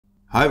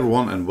Hi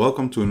everyone and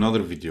welcome to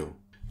another video.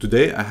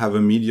 Today I have a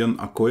Medion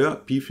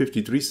Akoya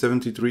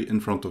P5373 in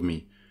front of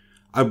me.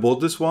 I bought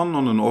this one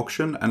on an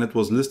auction and it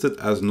was listed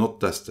as not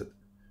tested.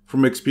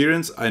 From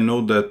experience I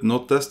know that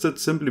not tested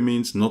simply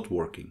means not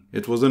working.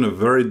 It was in a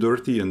very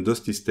dirty and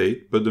dusty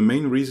state, but the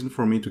main reason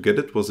for me to get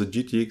it was a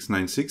GTX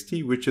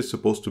 960 which is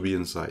supposed to be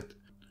inside.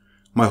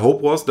 My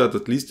hope was that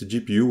at least the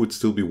GPU would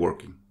still be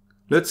working.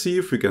 Let's see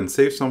if we can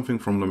save something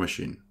from the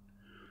machine.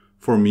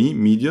 For me,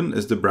 Medion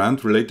is the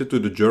brand related to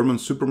the German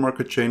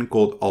supermarket chain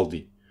called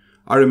Aldi.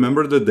 I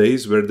remember the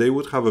days where they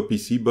would have a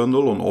PC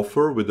bundle on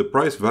offer with a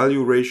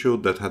price-value ratio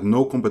that had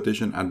no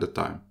competition at the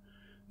time.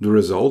 The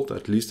result,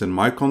 at least in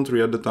my country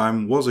at the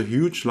time, was a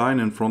huge line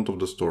in front of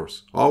the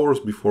stores, hours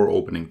before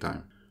opening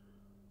time.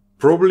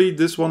 Probably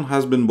this one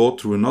has been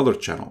bought through another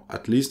channel,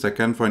 at least I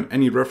can't find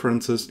any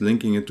references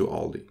linking it to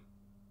Aldi.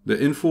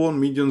 The info on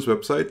Medion's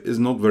website is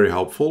not very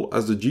helpful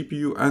as the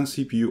GPU and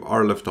CPU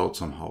are left out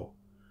somehow.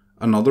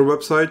 Another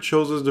website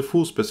shows us the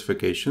full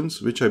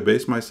specifications, which I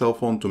base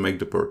myself on to make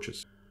the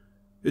purchase.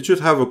 It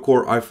should have a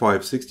Core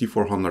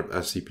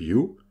i5-6400S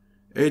CPU,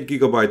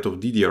 8GB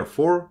of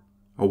DDR4,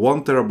 a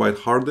 1TB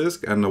hard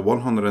disk and a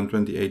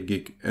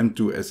 128GB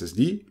M2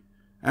 SSD,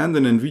 and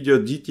an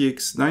NVIDIA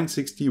GTX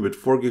 960 with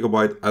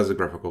 4GB as a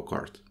graphical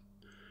card.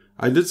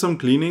 I did some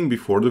cleaning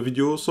before the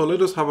video, so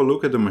let us have a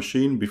look at the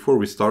machine before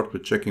we start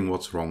with checking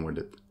what's wrong with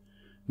it.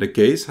 The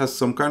case has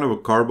some kind of a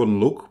carbon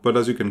look, but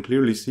as you can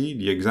clearly see,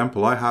 the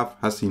example I have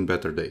has seen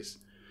better days.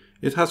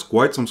 It has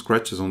quite some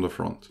scratches on the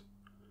front.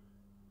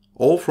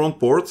 All front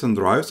ports and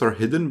drives are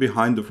hidden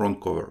behind the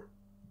front cover.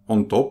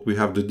 On top we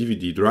have the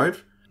DVD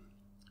drive,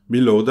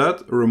 below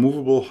that a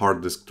removable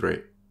hard disk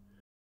tray.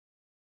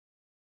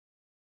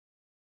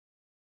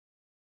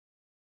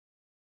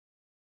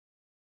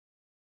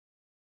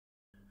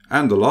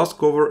 And the last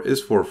cover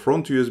is for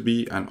front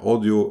USB and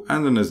audio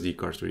and an SD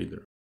card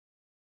reader.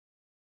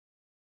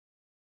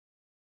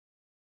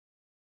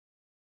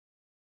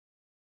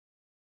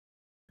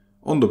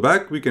 On the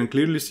back we can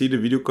clearly see the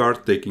video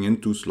card taking in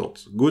 2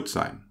 slots, good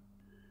sign.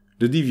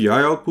 The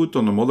DVI output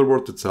on the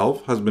motherboard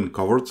itself has been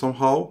covered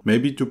somehow,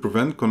 maybe to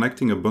prevent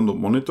connecting a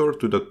bundled monitor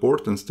to that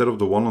port instead of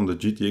the one on the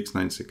GTX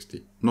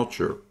 960, not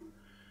sure.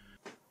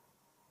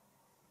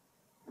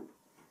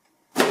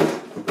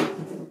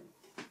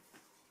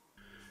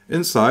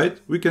 Inside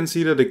we can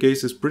see that the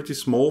case is pretty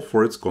small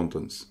for its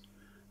contents.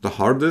 The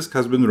hard disk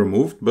has been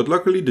removed, but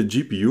luckily the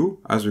GPU,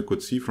 as we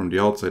could see from the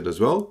outside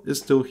as well, is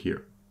still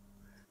here.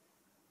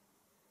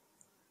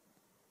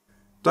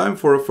 Time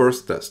for a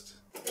first test.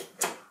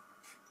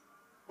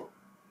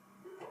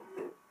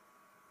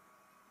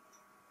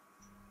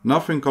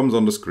 Nothing comes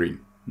on the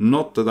screen,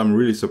 not that I'm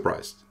really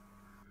surprised.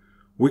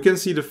 We can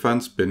see the fan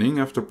spinning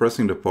after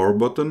pressing the power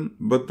button,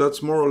 but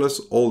that's more or less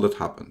all that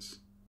happens.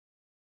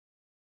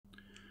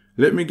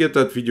 Let me get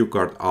that video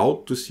card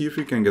out to see if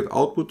we can get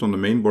output on the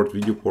mainboard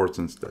video ports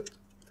instead.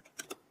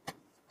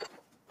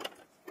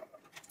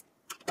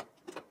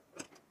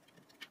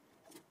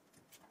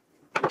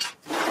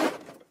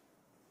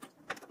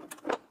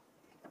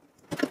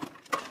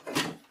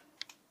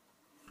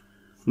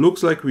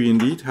 Looks like we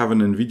indeed have an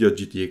NVIDIA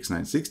GTX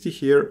 960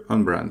 here,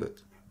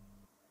 unbranded.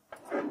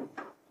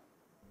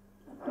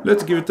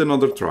 Let's give it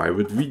another try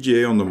with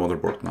VGA on the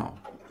motherboard now.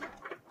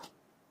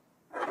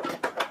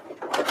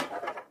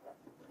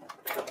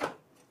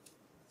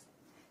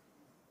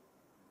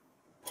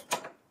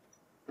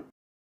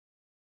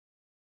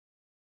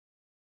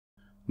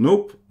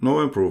 Nope, no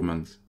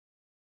improvement.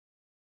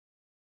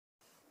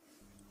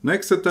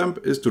 Next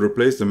attempt is to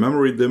replace the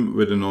memory DIMM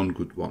with a known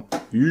good one.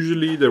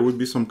 Usually there would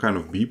be some kind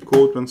of beep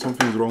code when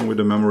something's wrong with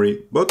the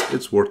memory, but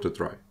it's worth a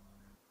try.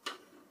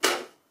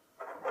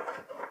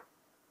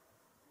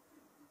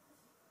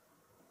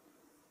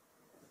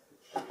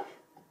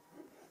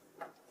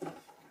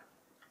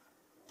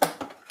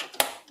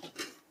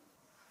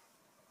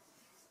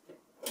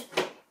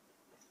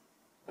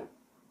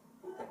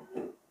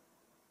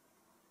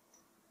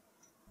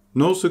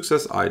 No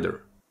success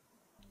either.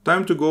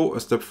 Time to go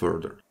a step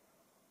further.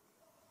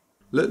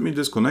 Let me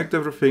disconnect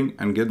everything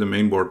and get the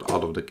mainboard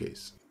out of the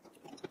case.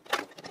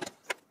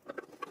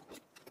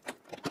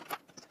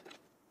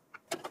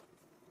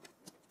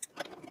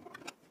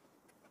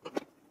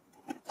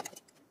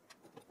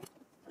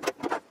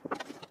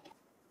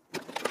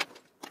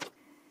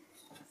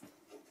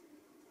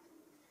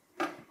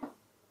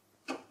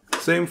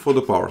 Same for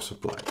the power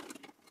supply.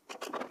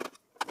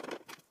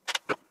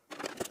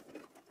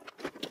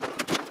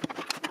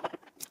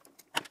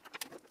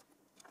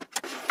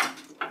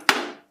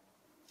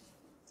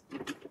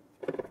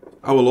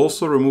 I will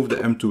also remove the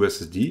M2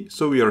 SSD,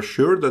 so we are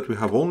sure that we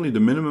have only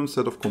the minimum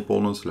set of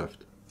components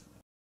left.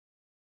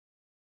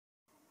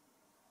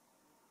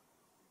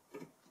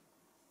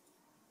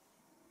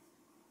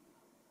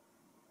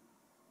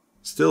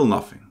 Still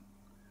nothing.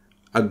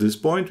 At this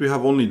point we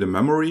have only the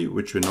memory,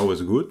 which we know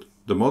is good,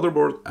 the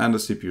motherboard and the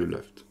CPU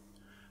left.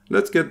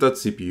 Let's get that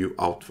CPU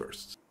out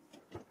first.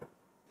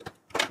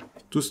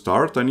 To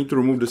start I need to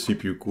remove the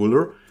CPU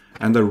cooler,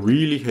 and I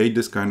really hate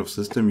this kind of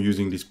system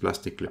using these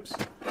plastic clips.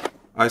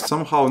 I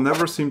somehow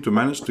never seem to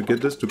manage to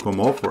get this to come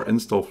off or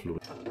install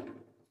fluid.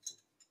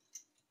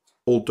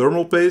 Old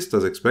thermal paste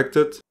as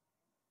expected.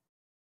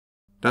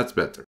 That's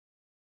better.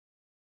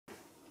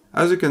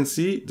 As you can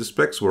see, the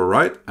specs were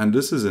right, and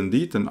this is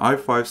indeed an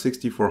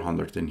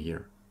i5-6400 in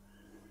here.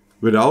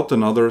 Without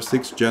another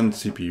 6th gen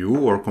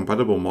CPU or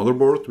compatible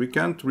motherboard, we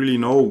can't really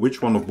know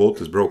which one of both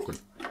is broken.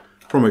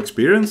 From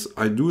experience,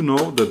 I do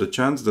know that the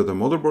chance that a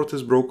motherboard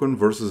is broken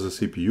versus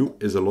a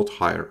CPU is a lot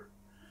higher.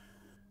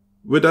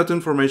 With that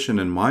information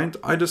in mind,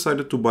 I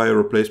decided to buy a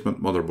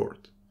replacement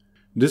motherboard.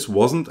 This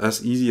wasn't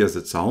as easy as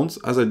it sounds,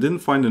 as I didn't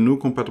find a new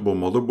compatible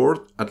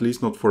motherboard, at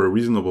least not for a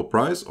reasonable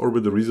price or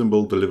with a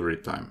reasonable delivery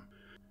time.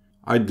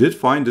 I did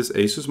find this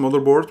Asus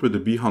motherboard with the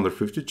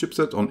B150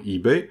 chipset on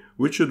eBay,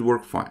 which should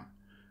work fine.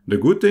 The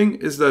good thing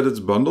is that it's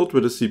bundled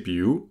with a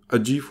CPU, a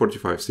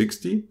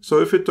G4560, so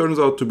if it turns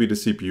out to be the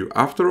CPU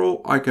after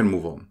all, I can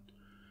move on.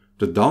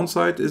 The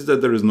downside is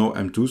that there is no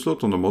M2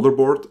 slot on the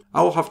motherboard.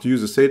 I will have to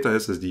use a SATA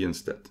SSD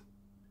instead.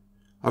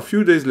 A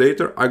few days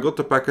later, I got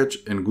the package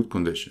in good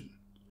condition.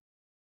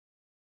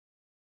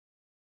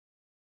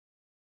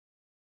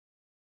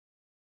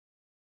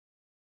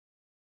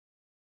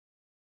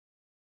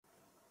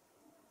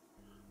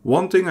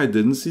 One thing I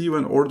didn't see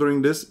when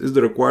ordering this is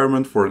the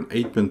requirement for an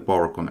 8-pin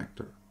power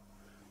connector.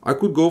 I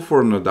could go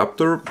for an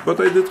adapter, but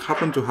I did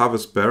happen to have a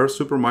spare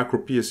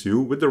Supermicro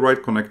PSU with the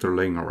right connector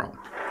laying around.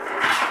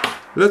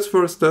 Let's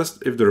first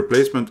test if the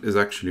replacement is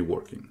actually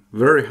working.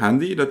 Very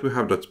handy that we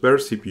have that spare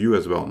CPU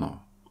as well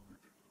now.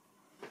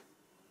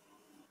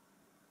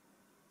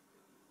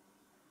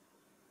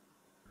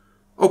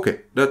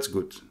 Okay, that's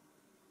good.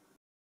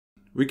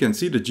 We can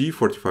see the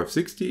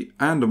G4560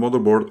 and the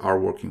motherboard are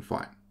working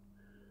fine.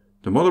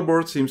 The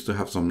motherboard seems to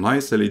have some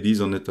nice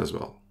LEDs on it as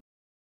well.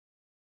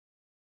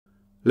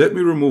 Let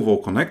me remove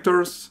all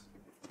connectors.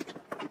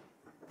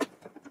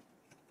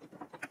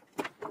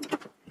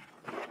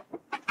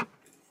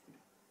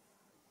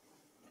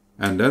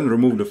 And then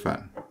remove the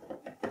fan.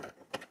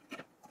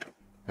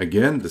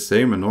 Again, the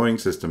same annoying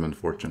system,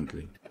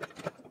 unfortunately.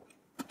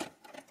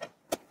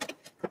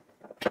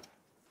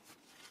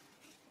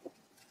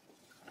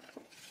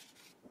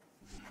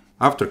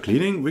 After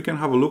cleaning, we can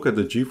have a look at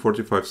the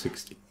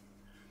G4560.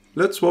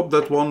 Let's swap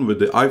that one with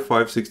the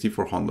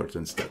i5-6400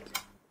 instead.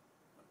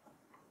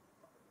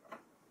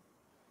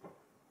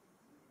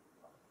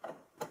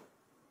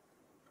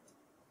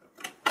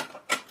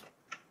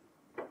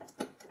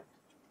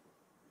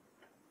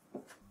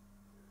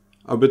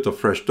 A bit of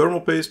fresh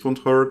thermal paste won't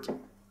hurt,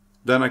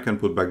 then I can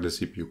put back the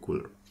CPU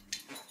cooler.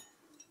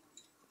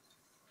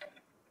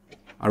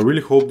 I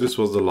really hope this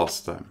was the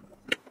last time.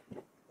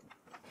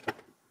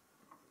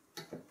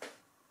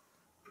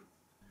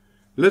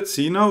 Let's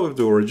see now if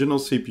the original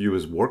CPU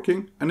is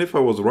working and if I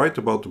was right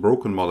about the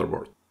broken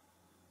motherboard.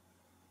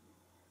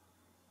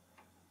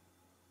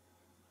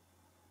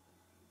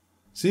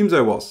 Seems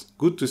I was,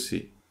 good to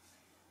see.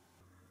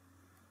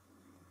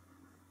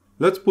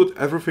 Let's put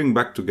everything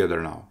back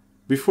together now.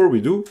 Before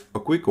we do, a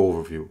quick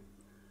overview.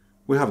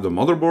 We have the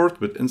motherboard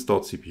with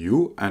installed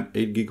CPU and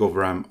 8GB of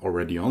RAM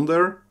already on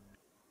there,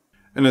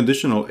 an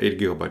additional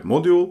 8GB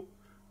module,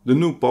 the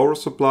new power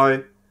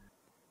supply,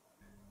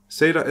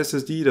 SATA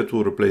SSD that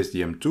will replace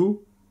the M2,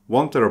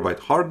 1TB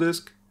hard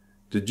disk,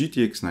 the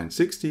GTX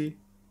 960,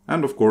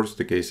 and of course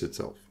the case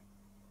itself.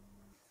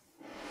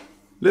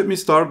 Let me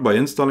start by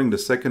installing the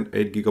second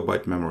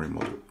 8GB memory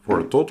module for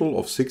a total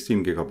of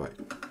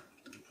 16GB.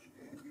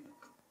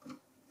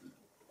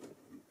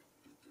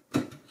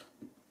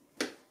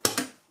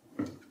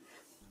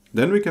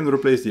 Then we can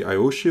replace the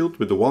I/O shield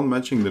with the one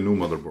matching the new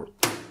motherboard.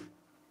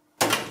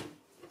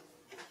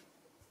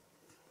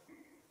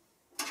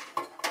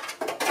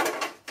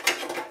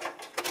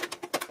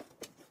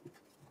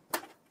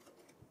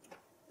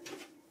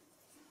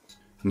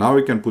 Now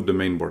we can put the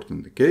main board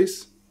in the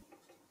case.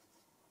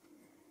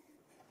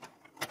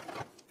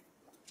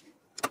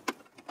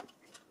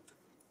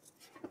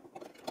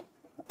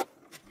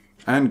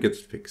 And get it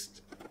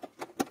fixed.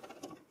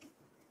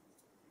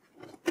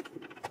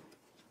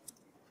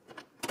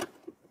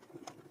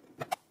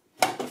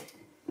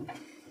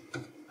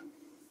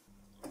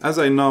 As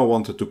I now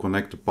wanted to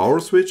connect the power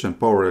switch and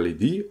power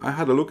LED, I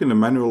had a look in the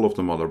manual of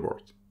the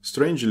motherboard.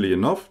 Strangely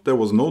enough, there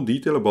was no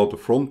detail about the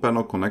front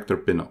panel connector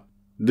pinout.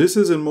 This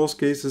is in most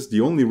cases the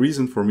only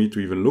reason for me to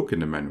even look in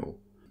the manual.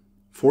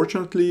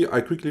 Fortunately,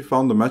 I quickly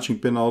found the matching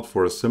pinout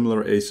for a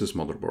similar Asus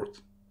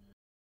motherboard.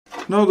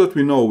 Now that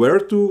we know where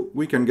to,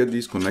 we can get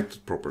these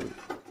connected properly.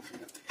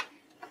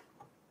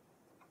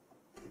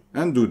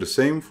 And do the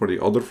same for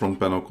the other front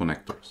panel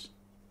connectors.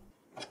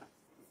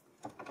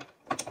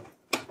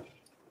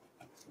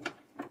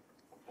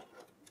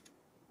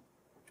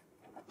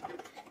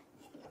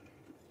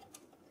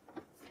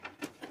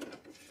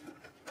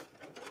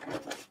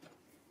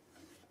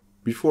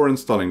 Before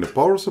installing the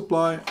power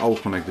supply, I will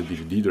connect the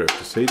DVD drive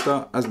to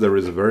SATA, as there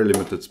is a very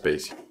limited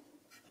space.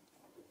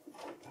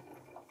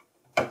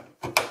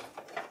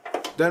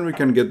 Then we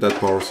can get that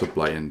power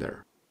supply in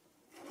there.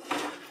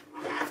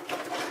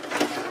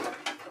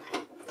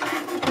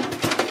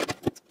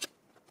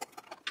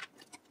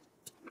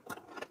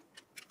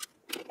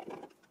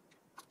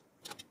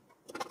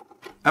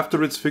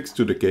 After it's fixed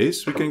to the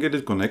case, we can get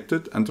it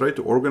connected and try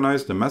to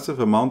organize the massive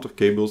amount of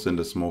cables in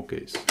the small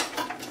case.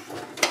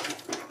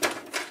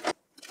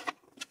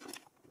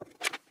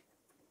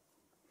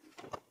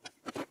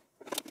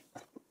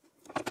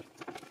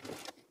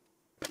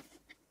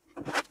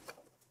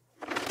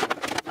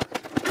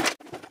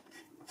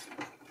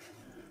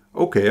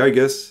 Okay, I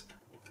guess.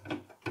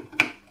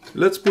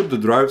 Let's put the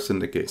drives in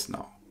the case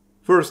now.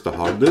 First the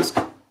hard disk,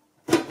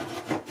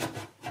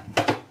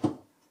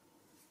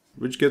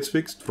 which gets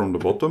fixed from the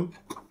bottom.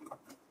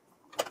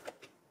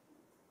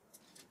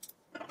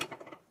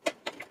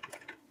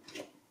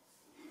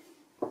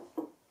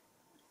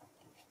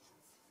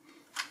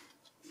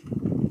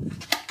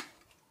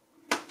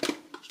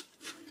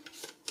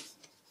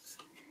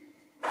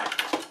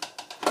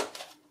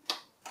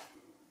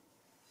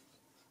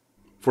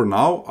 For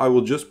now, I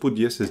will just put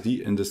the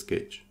SSD in this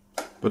cage.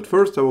 But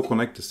first I will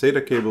connect the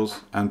SATA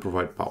cables and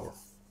provide power.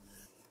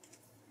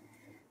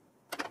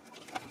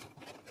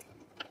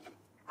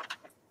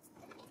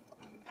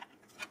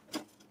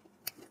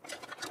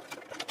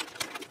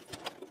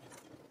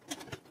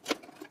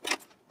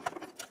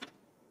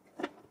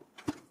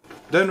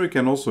 Then we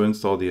can also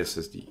install the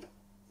SSD.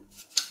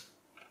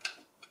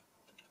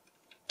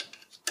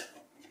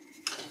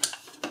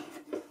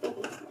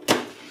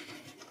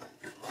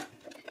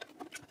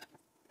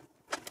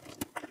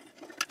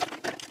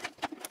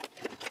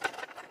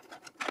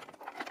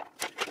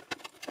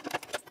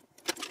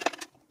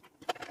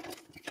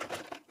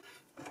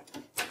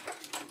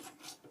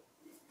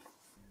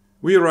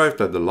 We arrived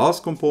at the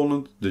last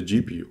component, the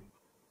GPU.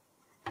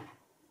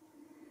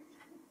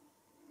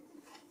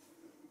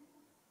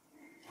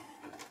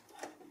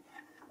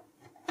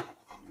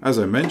 As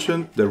I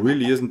mentioned, there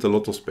really isn't a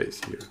lot of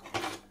space here.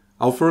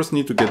 I'll first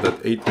need to get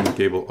that 8-pin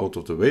cable out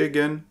of the way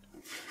again.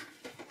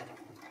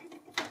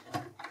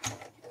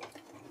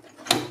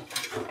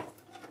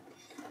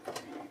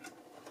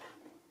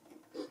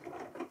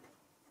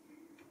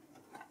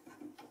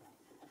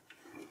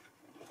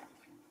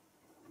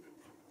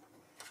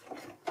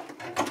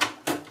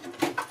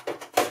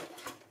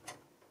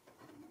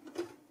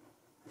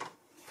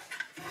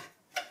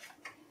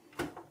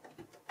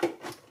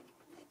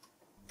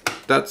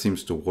 That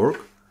seems to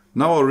work.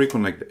 Now I'll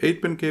reconnect the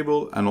 8-pin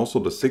cable and also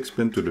the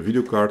 6-pin to the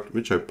video card,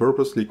 which I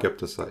purposely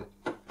kept aside.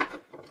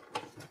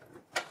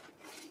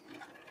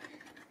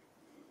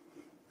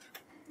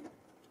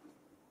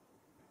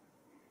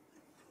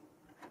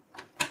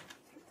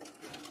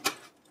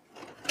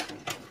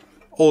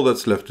 All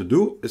that's left to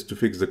do is to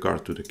fix the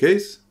card to the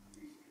case.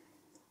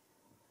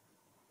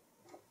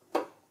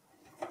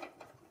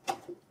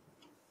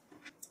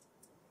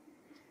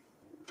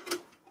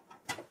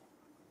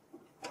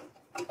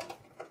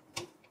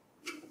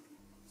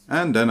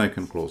 And then I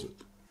can close it.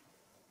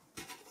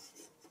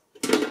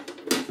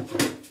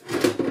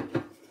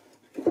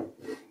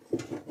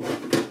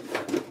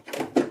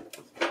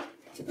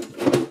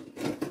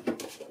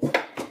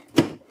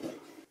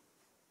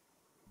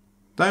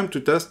 Time to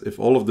test if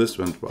all of this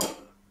went well.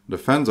 The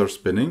fans are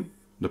spinning,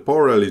 the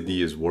power LED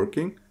is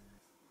working,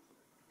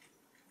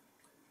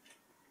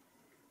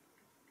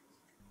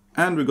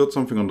 and we got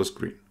something on the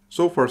screen.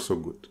 So far so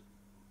good.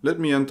 Let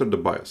me enter the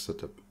BIOS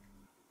setup.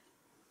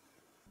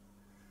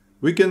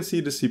 We can see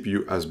the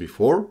CPU as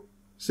before,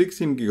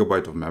 16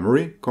 GB of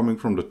memory coming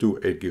from the two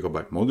 8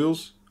 GB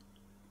modules,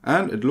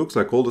 and it looks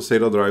like all the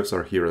SATA drives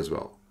are here as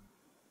well.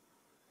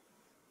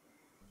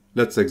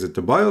 Let's exit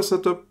the BIOS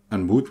setup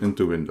and boot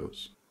into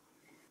Windows.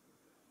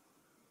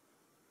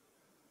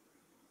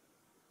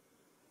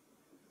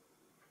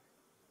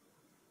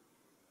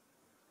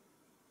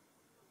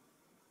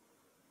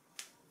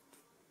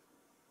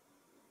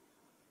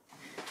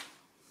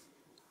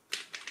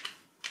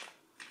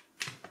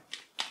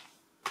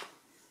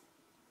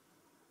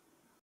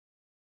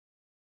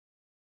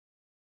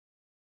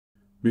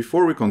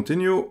 Before we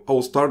continue, I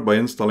will start by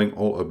installing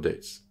all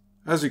updates.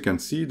 As you can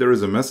see, there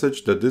is a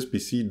message that this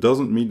PC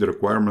doesn't meet the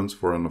requirements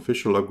for an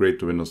official upgrade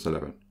to Windows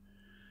 11.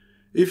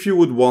 If you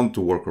would want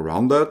to work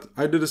around that,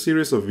 I did a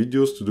series of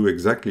videos to do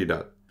exactly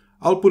that.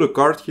 I'll put a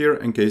card here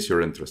in case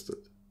you're interested.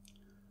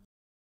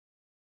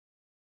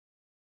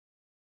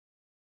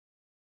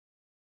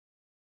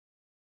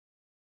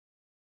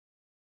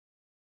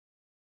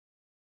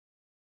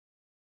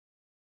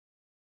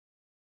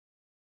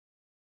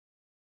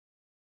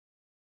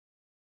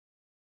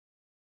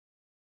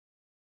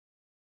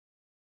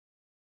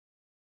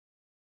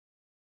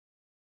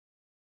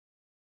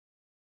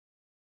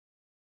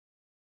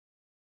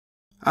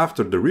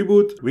 After the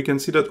reboot, we can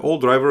see that all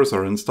drivers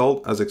are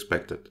installed as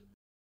expected.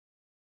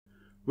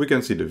 We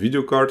can see the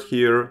video card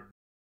here,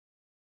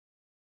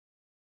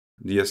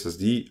 the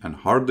SSD and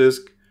hard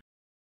disk,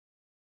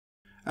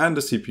 and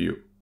the CPU.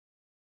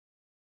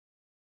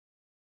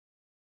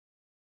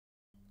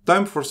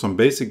 Time for some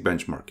basic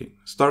benchmarking,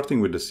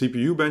 starting with the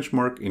CPU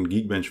benchmark in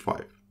Geekbench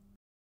 5.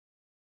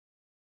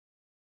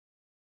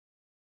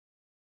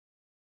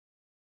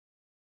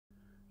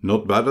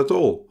 Not bad at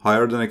all,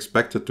 higher than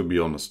expected to be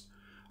honest.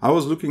 I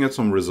was looking at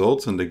some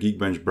results in the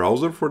Geekbench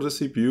browser for the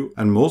CPU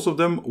and most of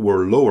them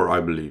were lower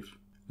I believe.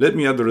 Let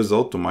me add the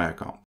result to my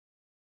account.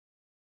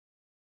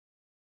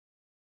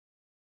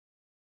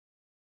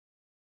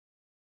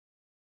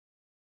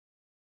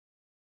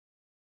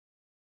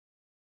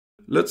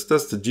 Let's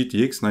test the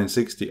GTX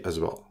 960 as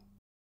well.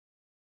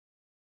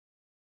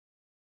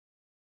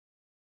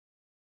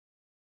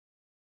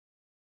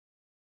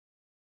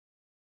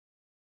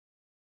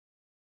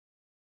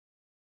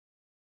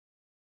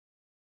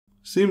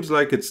 Seems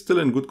like it's still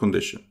in good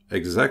condition,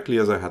 exactly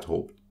as I had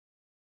hoped.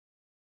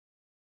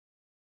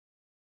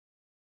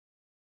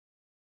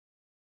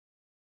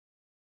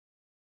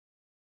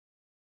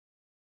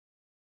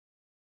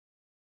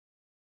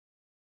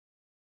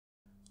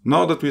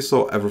 Now that we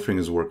saw everything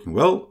is working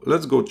well,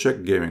 let's go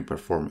check gaming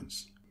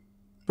performance.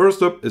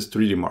 First up is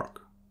 3D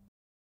Mark.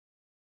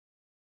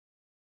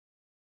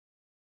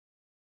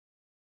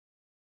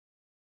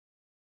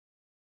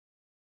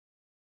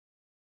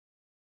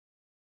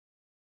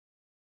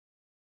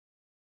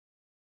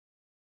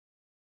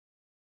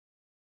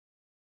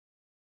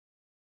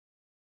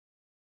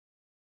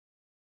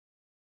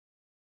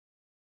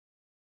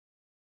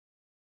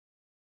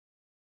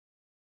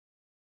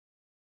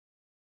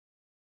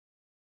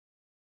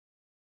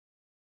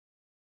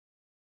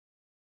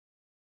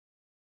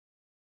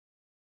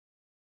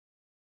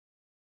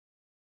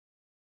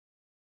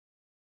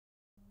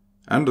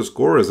 And the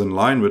score is in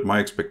line with my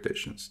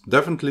expectations,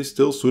 definitely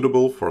still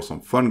suitable for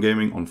some fun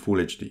gaming on Full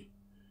HD.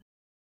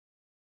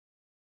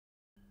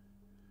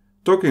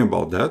 Talking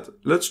about that,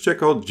 let's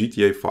check out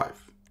GTA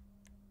 5.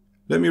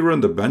 Let me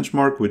run the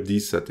benchmark with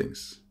these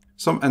settings,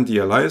 some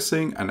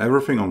anti-aliasing and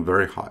everything on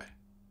very high.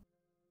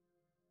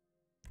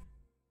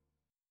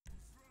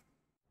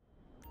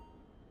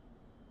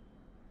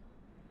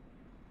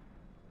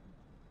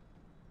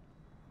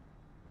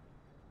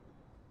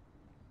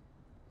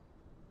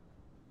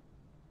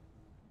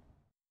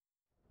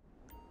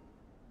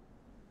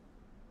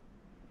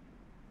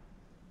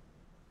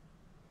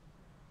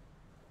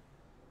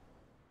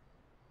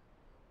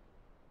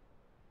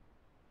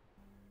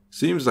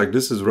 Seems like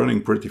this is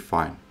running pretty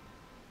fine.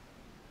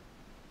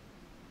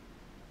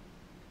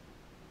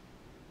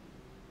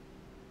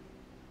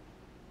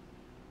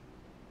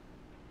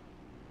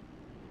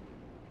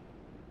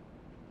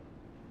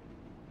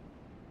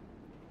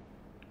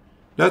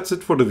 That's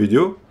it for the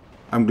video.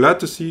 I'm glad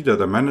to see that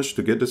I managed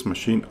to get this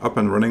machine up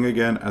and running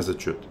again as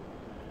it should.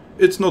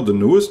 It's not the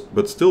newest,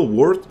 but still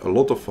worth a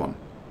lot of fun.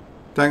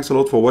 Thanks a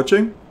lot for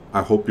watching.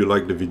 I hope you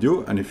liked the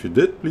video, and if you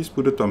did, please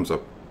put a thumbs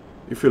up.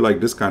 If you like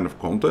this kind of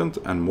content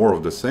and more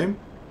of the same,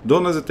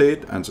 don't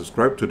hesitate and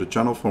subscribe to the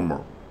channel for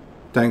more.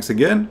 Thanks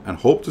again and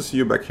hope to see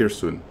you back here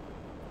soon.